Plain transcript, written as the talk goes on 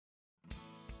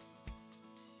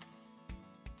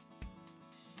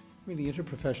Really,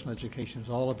 interprofessional education is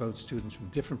all about students from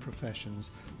different professions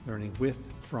learning with,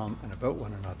 from, and about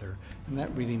one another, and that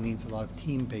really means a lot of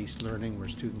team-based learning where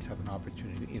students have an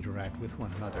opportunity to interact with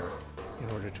one another in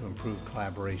order to improve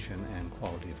collaboration and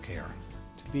quality of care.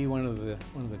 To be one of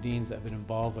the deans that have been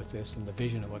involved with this and the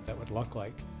vision of what that would look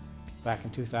like back in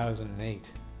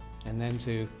 2008, and then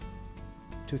to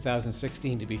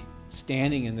 2016 to be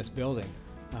standing in this building,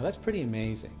 that's pretty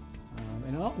amazing.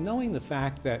 And knowing the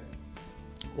fact that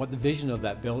what the vision of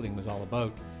that building was all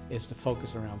about is to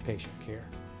focus around patient care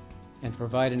and to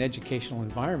provide an educational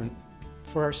environment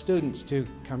for our students to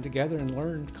come together and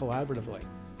learn collaboratively.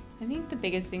 I think the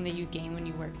biggest thing that you gain when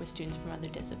you work with students from other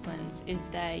disciplines is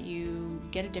that you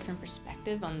get a different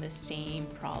perspective on the same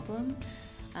problem.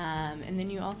 And then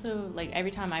you also, like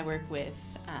every time I work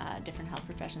with different health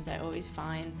professions, I always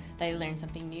find that I learn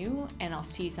something new and I'll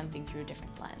see something through a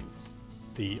different lens.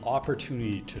 The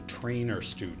opportunity to train our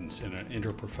students in an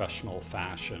interprofessional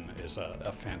fashion is a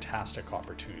fantastic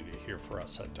opportunity here for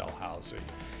us at Dalhousie.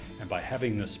 And by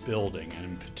having this building, and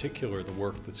in particular the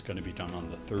work that's going to be done on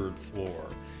the third floor,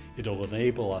 it'll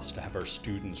enable us to have our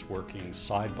students working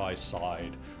side by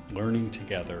side, learning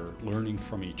together, learning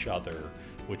from each other,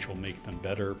 which will make them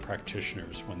better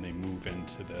practitioners when they move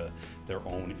into their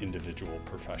own individual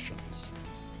professions.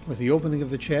 With the opening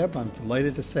of the CHEB, I'm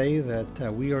delighted to say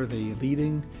that we are the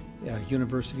leading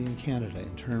university in Canada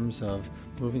in terms of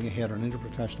moving ahead on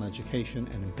interprofessional education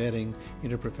and embedding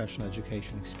interprofessional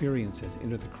education experiences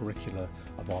into the curricula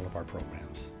of all of our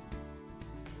programs.